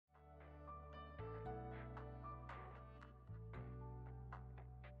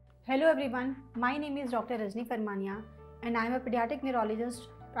Hello everyone, my name is Dr. Rajni Farmania and I am a pediatric neurologist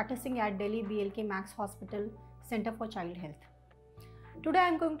practicing at Delhi BLK-Max Centre for Child Health. Today I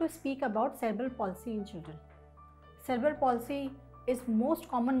am going to speak about cerebral palsy in children. Cerebral palsy is most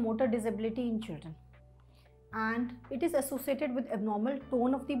common motor disability in children and it is associated with abnormal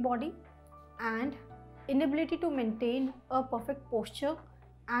tone of the body and inability to maintain a perfect posture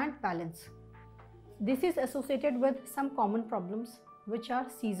and balance. This is associated with some common problems which are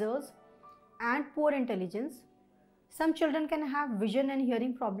seizures and poor intelligence. Some children can have vision and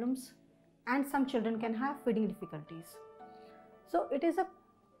hearing problems and some children can have feeding difficulties. So it is a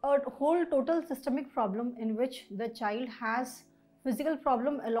whole total systemic problem in which the child has physical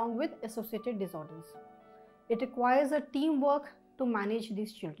problem along with associated disorders. It requires a teamwork to manage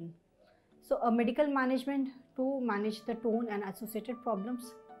these children. So a medical management to manage the tone and associated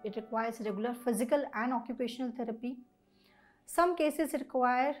problems. It requires regular physical and occupational therapy. Some cases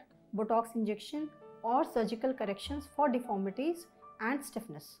require Botox injection or surgical corrections for deformities and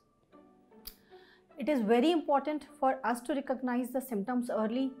stiffness. It is very important for us to recognize the symptoms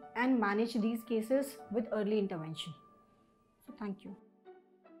early and manage these cases with early intervention. So thank you.